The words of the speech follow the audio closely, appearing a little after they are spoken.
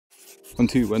1,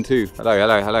 2, 1, 2. Hello,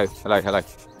 hello, hello, hello, hello.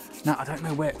 Now I don't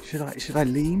know where. Should I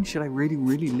lean? Should I really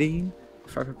lean?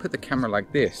 If I put the camera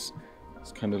like this,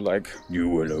 it's kind of like you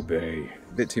will obey.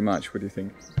 A bit too much. What do you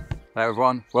think? Hello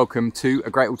everyone. Welcome to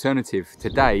A Great Alternative.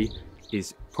 Today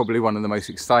is probably one of the most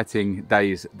exciting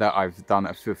days that I've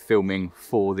done for filming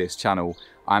for this channel.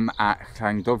 I'm at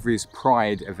Llandovery's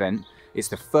Pride event. It's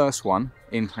the first one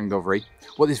in Llandovery.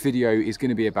 What this video is going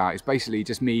to be about is basically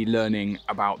just me learning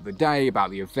about the day,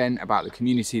 about the event, about the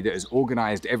community that has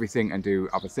organised everything and do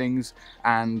other things.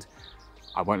 And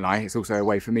I won't lie, it's also a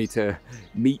way for me to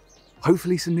meet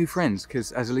hopefully some new friends,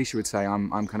 because as Alicia would say, I'm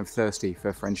kind of thirsty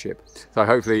for friendship. So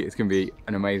hopefully it's going to be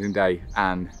an amazing day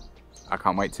and I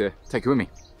can't wait to take it with me.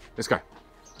 Let's go.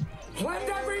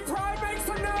 Llandovery Pride makes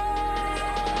some noise!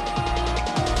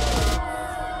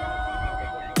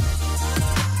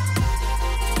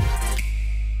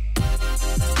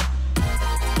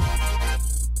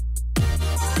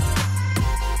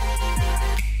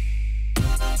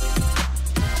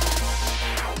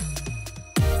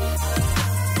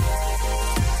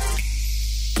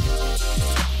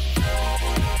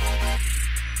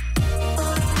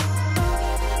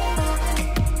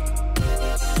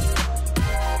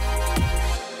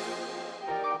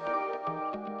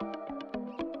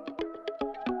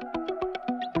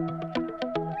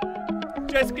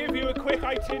 Just give you a quick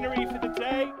itinerary for the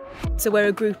day. So we're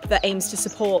a group that aims to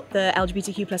support the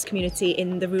LGBTQ+ community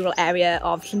in the rural area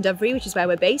of Llandovery, which is where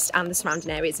we're based, and the surrounding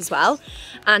areas as well.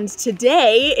 And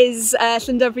today is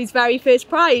Llandovery's very first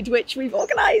Pride, which we've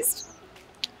organised.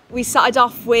 We started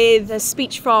off with a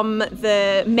speech from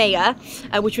the mayor,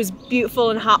 which was beautiful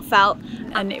and heartfelt.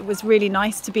 And it was really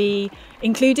nice to be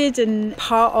included and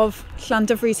part of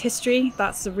Llandovery's history.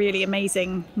 That's a really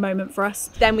amazing moment for us.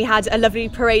 Then we had a lovely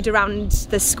parade around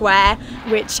the square,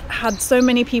 which had so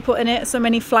many people in it, so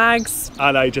many flags.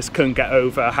 And I just couldn't get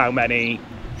over how many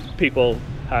people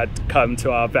had come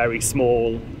to our very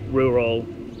small, rural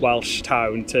Welsh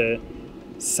town to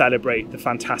celebrate the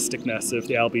fantasticness of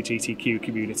the LGBTQ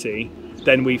community.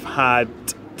 Then we've had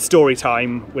story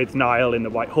time with Niall in the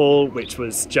White Hall, which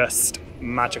was just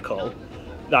magical.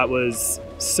 That was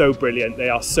so brilliant. They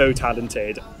are so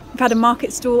talented. We've had a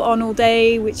market stall on all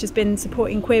day, which has been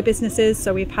supporting queer businesses.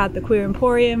 So we've had the Queer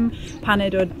Emporium,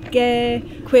 Paned o'r Ger,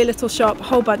 Queer Little Shop, a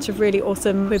whole bunch of really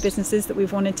awesome queer businesses that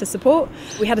we've wanted to support.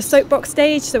 We had a soapbox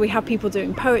stage, so we have people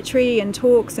doing poetry and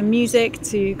talks and music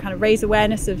to kind of raise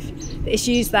awareness of the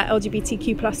issues that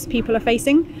LGBTQ+ people are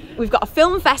facing. We've got a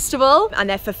film festival, and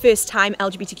they're for first time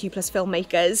LGBTQ+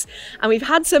 filmmakers. And we've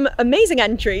had some amazing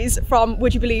entries from,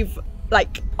 would you believe,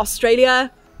 like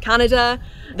Australia, Canada,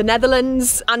 the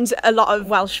Netherlands, and a lot of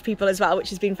Welsh people as well, which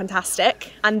has been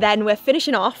fantastic. And then we're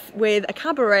finishing off with a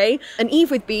cabaret, an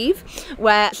Eve with Beeve,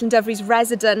 where Llandovery's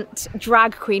resident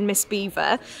drag queen, Miss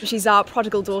Beaver, she's our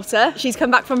prodigal daughter. She's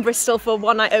come back from Bristol for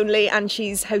one night only and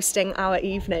she's hosting our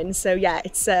evening. So yeah,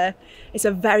 it's a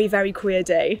very, very queer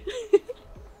day.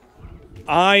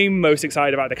 I'm most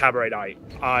excited about the cabaret night.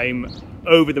 I'm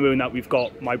over the moon that we've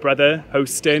got my brother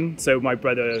hosting. So my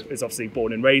brother is obviously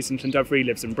born and raised in Llandovery,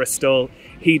 lives in Bristol.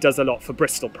 He does a lot for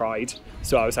Bristol Pride.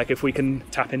 So I was like, if we can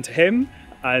tap into him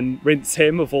and rinse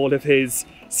him of all of his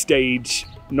stage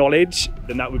knowledge,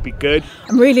 then that would be good.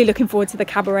 I'm really looking forward to the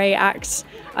cabaret act.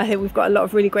 I think we've got a lot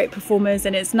of really great performers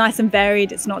and it's nice and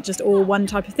varied. It's not just all one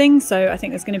type of thing. So I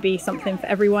think there's going to be something for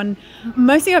everyone.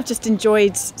 Mostly I've just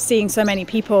enjoyed seeing so many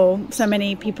people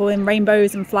in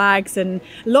rainbows and flags, and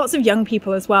lots of young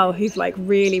people as well who've like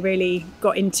really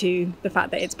got into the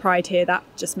fact that it's Pride here. That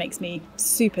just makes me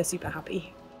super, super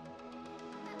happy.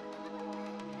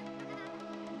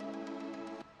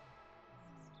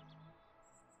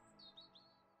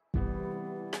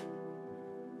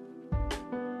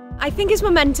 I think it's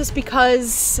momentous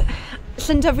because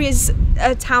Llandovery is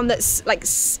a town that's like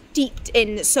steeped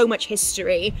in so much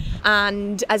history,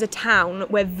 and as a town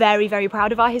we're very, very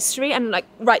proud of our history, and like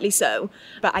rightly so.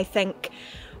 But I think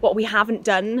what we haven't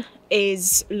done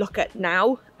is look at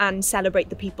now and celebrate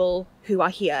the people who are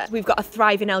here. We've got a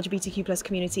thriving LGBTQ+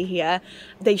 community here.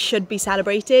 They should be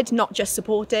celebrated, not just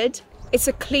supported. It's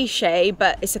a cliche,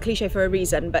 but it's a cliche for a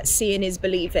reason, but seeing is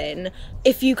believing.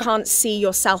 If you can't see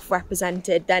yourself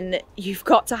represented, then you've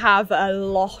got to have a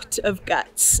lot of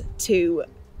guts to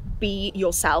be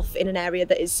yourself in an area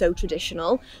that is so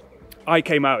traditional. I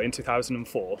came out in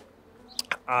 2004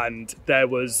 and there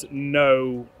was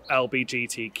no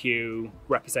LGBTQ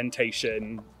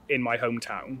representation in my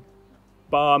hometown,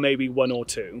 bar maybe one or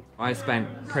two. I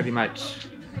spent pretty much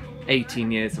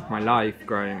 18 years of my life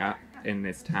growing up in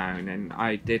this town and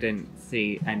I didn't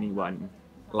see anyone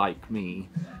like me.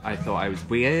 I thought I was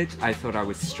weird, I thought I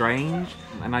was strange,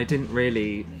 and I didn't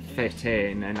really fit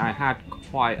in, and I had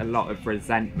quite a lot of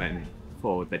resentment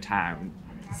for the town.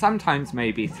 Sometimes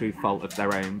maybe through fault of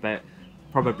their own, but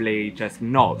probably just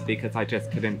not, because I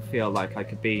just couldn't feel like I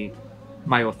could be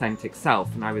my authentic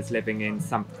self, and I was living in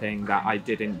something that I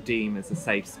didn't deem as a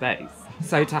safe space.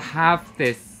 So to have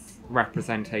this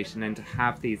representation and to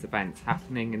have these events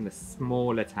happening in the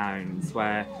smaller towns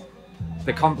where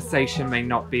the conversation may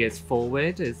not be as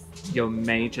forward as your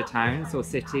major towns or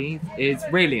cities is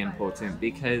really important,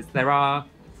 because there are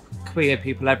queer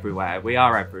people everywhere. We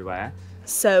are everywhere.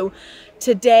 So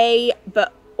today,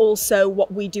 but also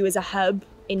what we do as a hub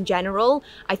in general,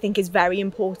 I think is very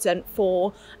important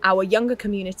for our younger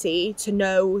community to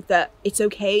know that it's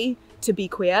okay to be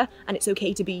queer and it's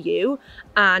okay to be you,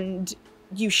 and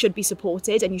you should be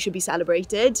supported and you should be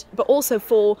celebrated. But also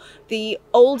for the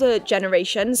older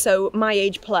generation, so my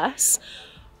age plus,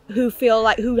 who feel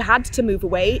like who had to move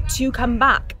away, to come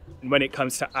back. When it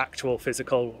comes to actual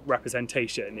physical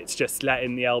representation, it's just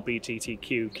letting the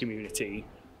LGBTQ community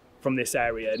from this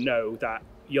area know that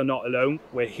you're not alone.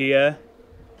 We're here.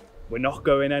 We're not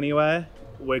going anywhere.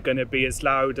 We're going to be as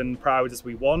loud and proud as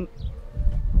we want,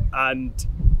 and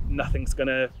nothing's going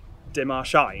to dim our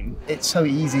shine. It's so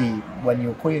easy when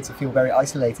you're queer to feel very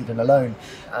isolated and alone,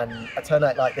 and a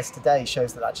turnout like this today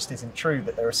shows that that just isn't true,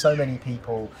 that there are so many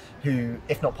people who,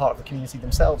 if not part of the community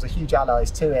themselves, are huge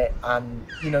allies to it, and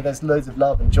you know, there's loads of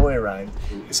love and joy around.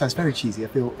 It sounds very cheesy. I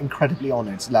feel incredibly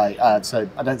honoured. So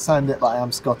I don't sound it, like I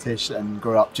am Scottish and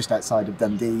grew up just outside of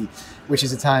Dundee, which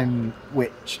is a town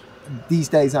which these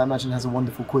days I imagine has a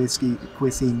wonderful queer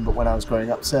scene, but when I was growing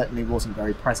up certainly wasn't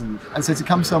very present. And so to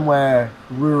come somewhere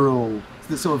rural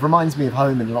that sort of reminds me of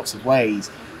home in lots of ways,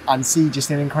 and see just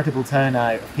an incredible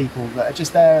turnout of people that are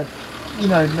just there, you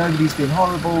know, nobody's been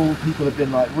horrible, people have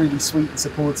been like really sweet and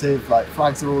supportive, like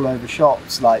flags are all over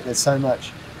shops, like there's so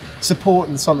much support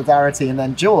and solidarity and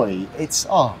then joy. It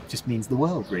just means the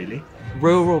world, really.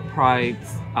 Rural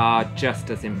prides are just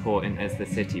as important as the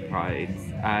city prides.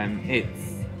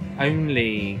 It's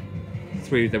only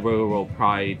through the rural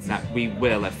prides that we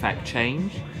will affect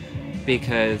change,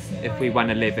 because if we want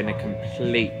to live in a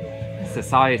complete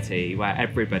society where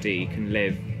everybody can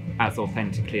live as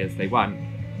authentically as they want,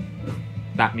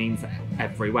 that means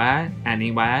everywhere,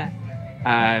 anywhere.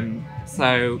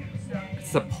 So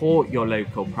support your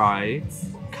local prides,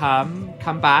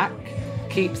 come back,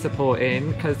 keep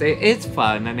supporting, because it is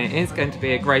fun and it is going to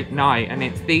be a great night, and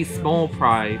it's these small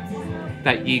prides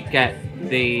that you get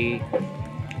the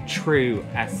true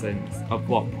essence of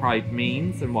what pride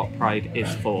means and what pride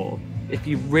is for. If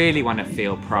you really want to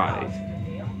feel pride,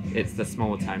 it's the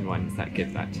small town ones that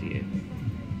give that to you.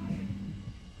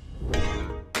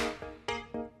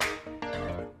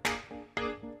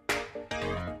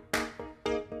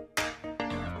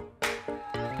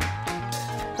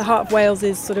 The Heart of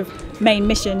Wales' sort of main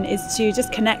mission is to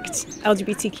just connect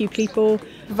LGBTQ people,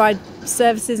 provide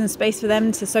services and space for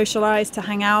them to socialise, to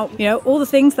hang out, you know, all the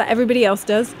things that everybody else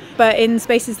does, but in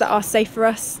spaces that are safe for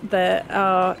us, that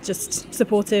are just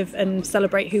supportive and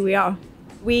celebrate who we are.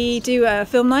 We do a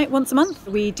film night once a month.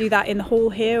 We do that in the hall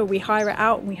here. We hire it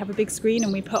out and we have a big screen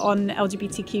and we put on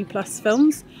LGBTQ plus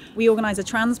films. We organise a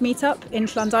trans meetup in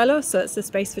Llandovery, so it's a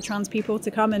space for trans people to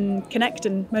come and connect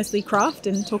and mostly craft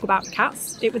and talk about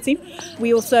cats, it would seem.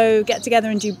 We also get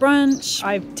together and do brunch.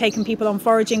 I've taken people on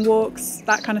foraging walks,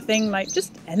 that kind of thing, like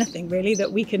just anything really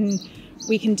that we can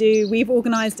do. We've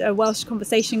organised a Welsh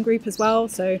conversation group as well,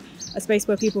 so a space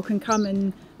where people can come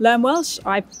and learn Welsh.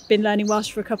 I've been learning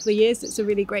Welsh for a couple of years. It's a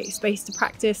really great space to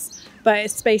practice, but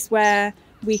it's a space where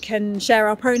we can share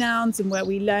our pronouns and where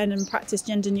we learn and practice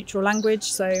gender neutral language.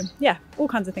 So yeah, all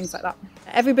kinds of things like that.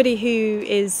 Everybody who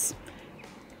is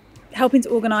helping to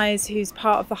organise, who's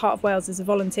part of the Heart of Wales, is a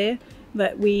volunteer.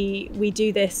 That we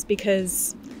do this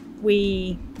because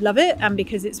we love it and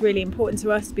because it's really important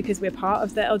to us, because we're part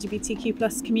of the LGBTQ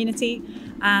plus community.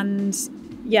 And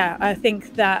yeah, I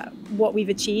think that what we've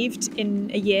achieved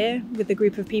in a year with a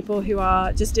group of people who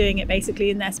are just doing it basically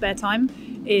in their spare time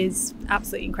is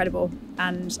absolutely incredible,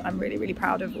 and I'm really, really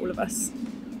proud of all of us.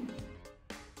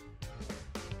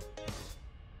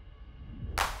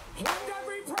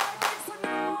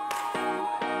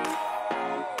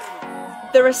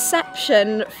 The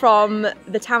reception from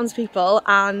the townspeople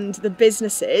and the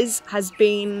businesses has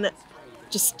been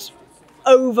just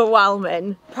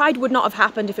overwhelming. Pride would not have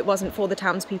happened if it wasn't for the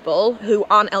townspeople who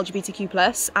aren't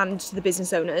LGBTQ+, and the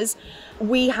business owners.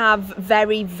 We have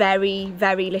very, very,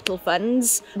 very little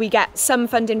funds. We get some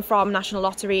funding from National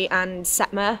Lottery and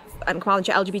SETMA and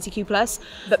Carmarthenshire LGBTQ+,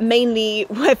 but mainly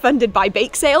we're funded by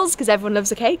bake sales because everyone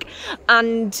loves a cake.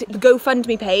 And the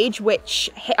GoFundMe page,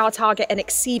 which hit our target and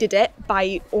exceeded it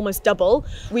by almost double.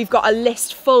 We've got a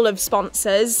list full of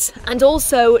sponsors, and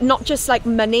also not just like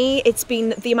money, it's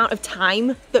been the amount of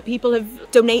time that people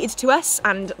have donated to us,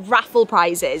 and raffle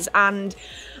prizes, and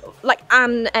like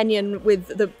Anne Enyon with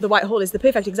the White Hall is the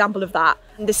perfect example of that.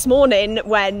 This morning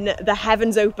when the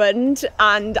heavens opened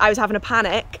and I was having a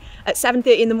panic, at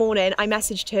 7:30 in the morning I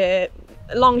messaged her,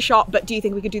 long shot, but do you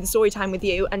think we could do the story time with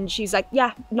you? And she's like,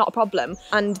 yeah, not a problem.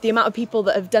 And the amount of people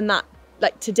that have done that,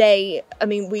 like today, I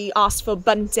mean, we asked for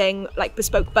bunting, like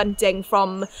bespoke bunting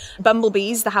from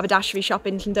Bumblebees, the haberdashery shop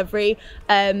in Llandovery,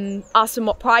 asked them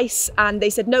what price, and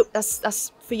they said, no,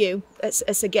 that's for you,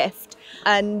 it's a gift.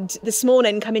 And this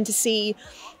morning, coming to see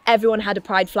everyone had a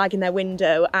pride flag in their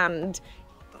window, and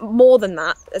more than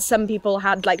that, some people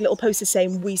had like little posters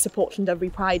saying, we support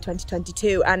Llandovery Pride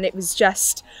 2022, and it was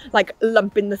just like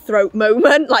lump in the throat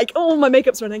moment, like, oh, my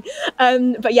makeup's running.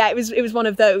 But yeah, it was one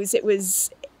of those. It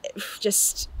was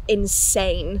just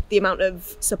insane, the amount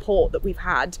of support that we've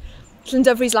had.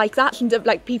 Llandovery's like that.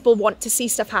 Like, people want to see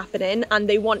stuff happening, and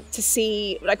they want to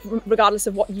see, like, regardless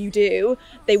of what you do,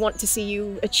 they want to see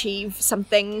you achieve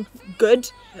something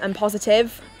good and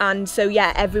positive. And so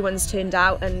yeah, everyone's turned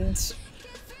out and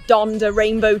donned a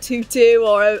rainbow tutu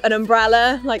or an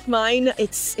umbrella like mine.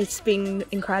 It's been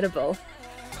incredible.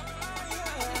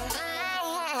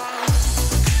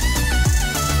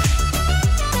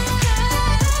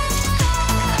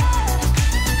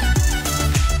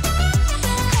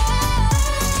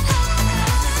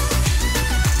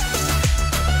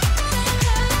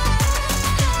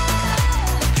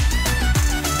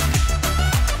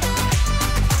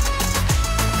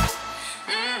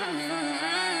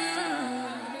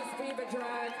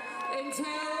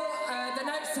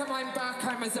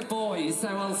 As a boy, so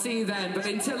I'll see you then. But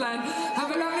until then, have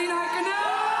a lovely night. Good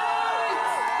night!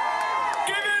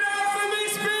 Give it up for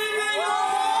Miss Beaving!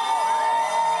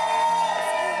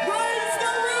 Raise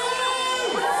the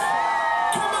roof!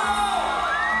 Come on!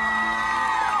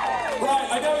 Right,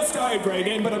 I know it started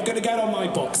raining, but I'm going to get on my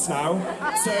box now.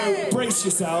 So brace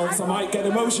yourselves. I might get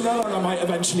emotional and I might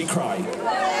eventually cry.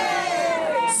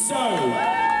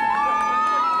 So.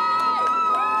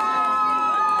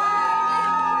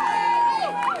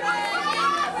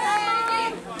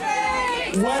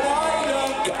 When I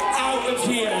look out of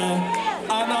here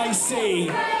and I see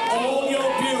all your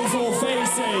beautiful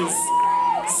faces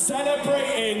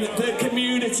celebrating the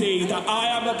community that I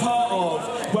am a part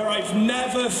of, where I've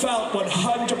never felt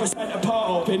 100% a part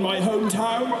of in my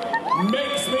hometown,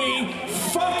 makes me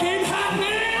fucking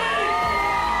happy!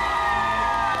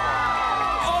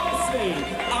 Honestly,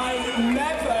 I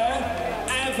never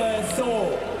ever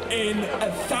thought in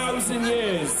 1,000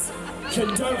 years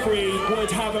Llandovery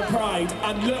would have a pride,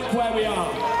 and look where we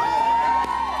are.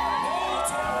 Wall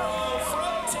to wall,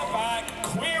 front to back,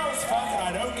 queer as fuck, and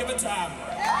I don't give a damn.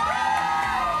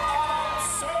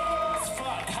 So as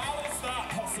fuck, how is that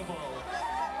possible?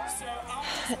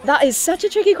 That is such a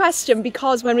tricky question,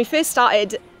 because when we first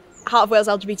started Heart of Wales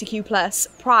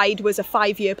LGBTQ+, Pride was a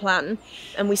 5-year plan,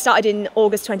 and we started in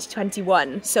August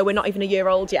 2021, so we're not even a year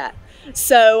old yet.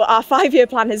 So our 5-year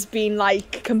plan has been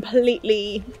like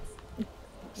completely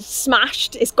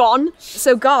smashed, it's gone.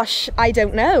 So gosh, I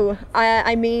don't know.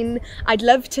 I mean, I'd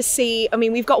love to see, I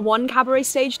mean, we've got one cabaret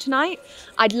stage tonight.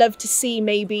 I'd love to see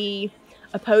maybe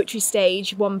a poetry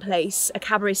stage one place, a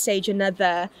cabaret stage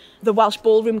another, the Welsh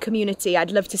ballroom community,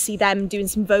 I'd love to see them doing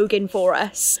some voguing for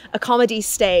us, a comedy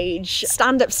stage,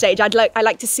 stand-up stage. I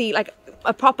like to see like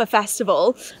a proper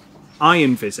festival. I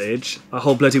envisage a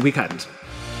whole bloody weekend.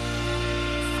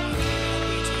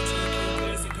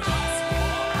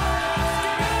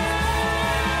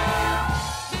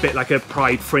 Bit like a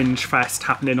Pride Fringe Fest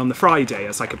happening on the Friday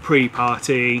as like a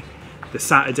pre-party. The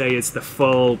Saturday is the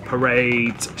full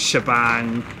parade,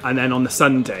 shebang, and then on the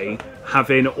Sunday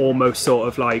having almost sort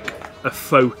of like a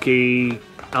folky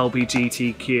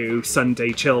LGBTQ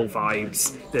Sunday chill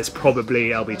vibes. There's probably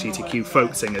LGBTQ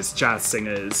folk singers, jazz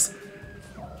singers,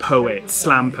 poets,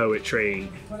 slam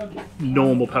poetry,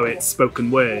 normal poets, spoken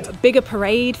word. A bigger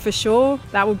parade for sure,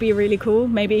 that would be really cool.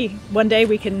 Maybe one day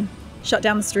we can shut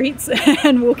down the streets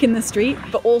and walk in the street.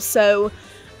 But also,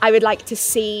 I would like to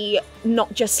see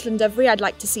not just Llandovery, I'd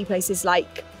like to see places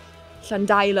like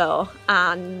Llandailo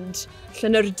and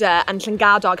Llanwrda and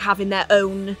Llangadog having their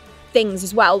own things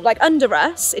as well. Like under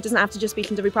us, it doesn't have to just be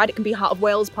Llandovery Pride, it can be Heart of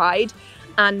Wales Pride.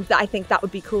 And I think that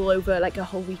would be cool over like a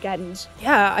whole weekend.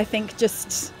 Yeah, I think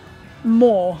just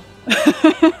more.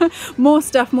 More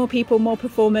stuff, more people, more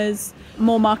performers,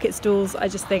 more market stalls. I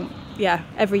just think, yeah,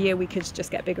 every year we could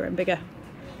just get bigger and bigger.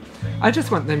 I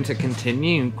just want them to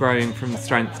continue growing from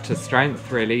strength to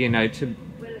strength, really. You know, to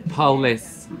pull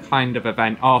this kind of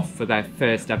event off for their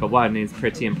first ever one is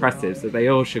pretty impressive. So they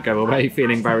all should go away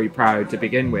feeling very proud to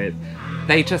begin with.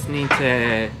 They just need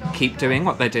to keep doing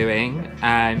what they're doing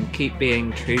and keep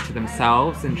being true to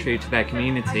themselves and true to their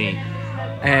community.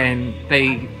 And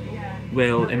they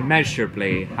will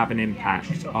immeasurably have an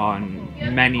impact on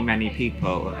many, many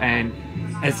people. And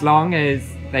as long as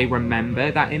they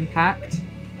remember that impact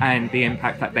and the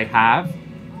impact that they have,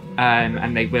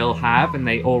 and they will have, and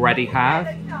they already have,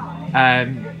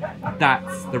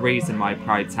 that's the reason why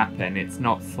prides happen. It's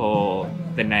not for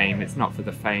the name, it's not for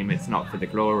the fame, it's not for the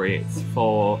glory, it's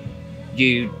for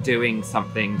you doing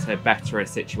something to better a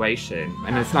situation.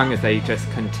 And as long as they just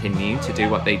continue to do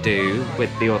what they do with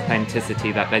the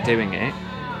authenticity that they're doing it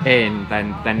in,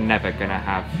 then they're never going to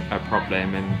have a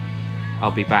problem, and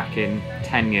I'll be back in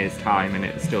 10 years time and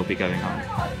it'll still be going on.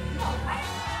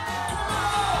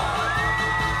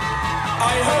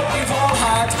 I hope you've all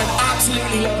had an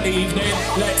absolutely lovely evening.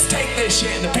 Let's take this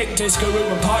shit in the pink disco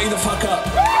room and party the fuck up.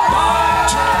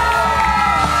 Bye.